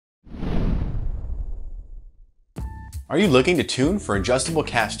Are you looking to tune for adjustable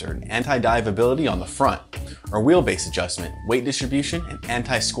caster and anti-dive ability on the front, or wheelbase adjustment, weight distribution, and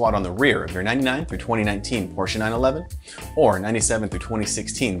anti-squat on the rear of your 99 through 2019 Porsche 911 or 97 through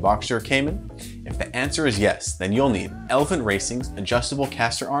 2016 Boxster or Cayman? If the answer is yes, then you'll need Elephant Racing's adjustable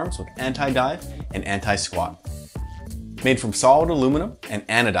caster arms with anti-dive and anti-squat. Made from solid aluminum and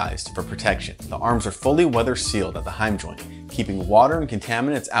anodized for protection, the arms are fully weather sealed at the Heim joint, keeping water and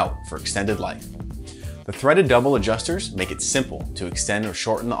contaminants out for extended life. The threaded double adjusters make it simple to extend or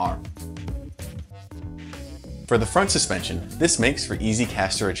shorten the arm. For the front suspension, this makes for easy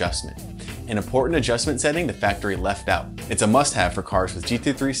caster adjustment. An important adjustment setting the factory left out. It's a must-have for cars with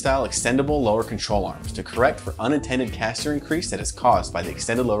GT3 style extendable lower control arms to correct for unintended caster increase that is caused by the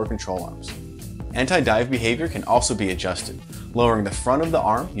extended lower control arms. Anti-dive behavior can also be adjusted. Lowering the front of the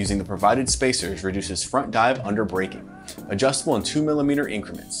arm using the provided spacers reduces front dive under braking, adjustable in 2mm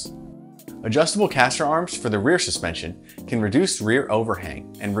increments. Adjustable caster arms for the rear suspension can reduce rear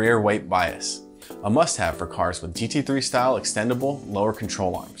overhang and rear weight bias, a must-have for cars with GT3 style extendable lower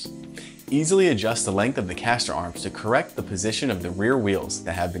control arms. Easily adjust the length of the caster arms to correct the position of the rear wheels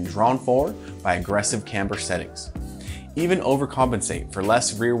that have been drawn forward by aggressive camber settings. Even overcompensate for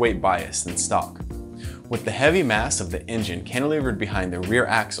less rear weight bias than stock. With the heavy mass of the engine cantilevered behind the rear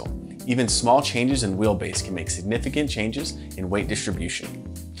axle, even small changes in wheelbase can make significant changes in weight distribution.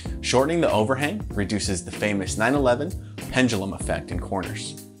 Shortening the overhang reduces the famous 911 pendulum effect in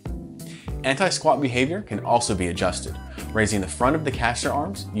corners. Anti-squat behavior can also be adjusted. Raising the front of the caster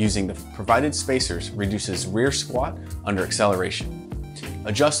arms using the provided spacers reduces rear squat under acceleration.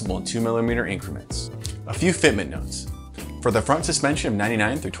 Adjustable in 2mm increments. A few fitment notes. For the front suspension of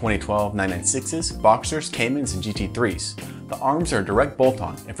 99 through 2012 996s, Boxsters, Caymans, and GT3s, the arms are a direct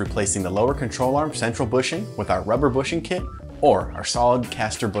bolt-on if replacing the lower control arm central bushing with our rubber bushing kit or our solid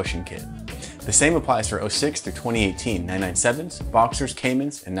caster bushing kit. The same applies for 06 through 2018 997s, Boxsters,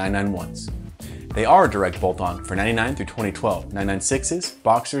 Caymans, and 991s. They are a direct bolt-on for 99 through 2012 996s,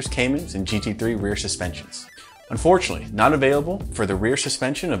 Boxsters, Caymans, and GT3 rear suspensions. Unfortunately, not available for the rear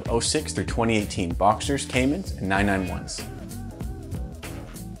suspension of 06 through 2018 Boxsters, Caymans, and 991s.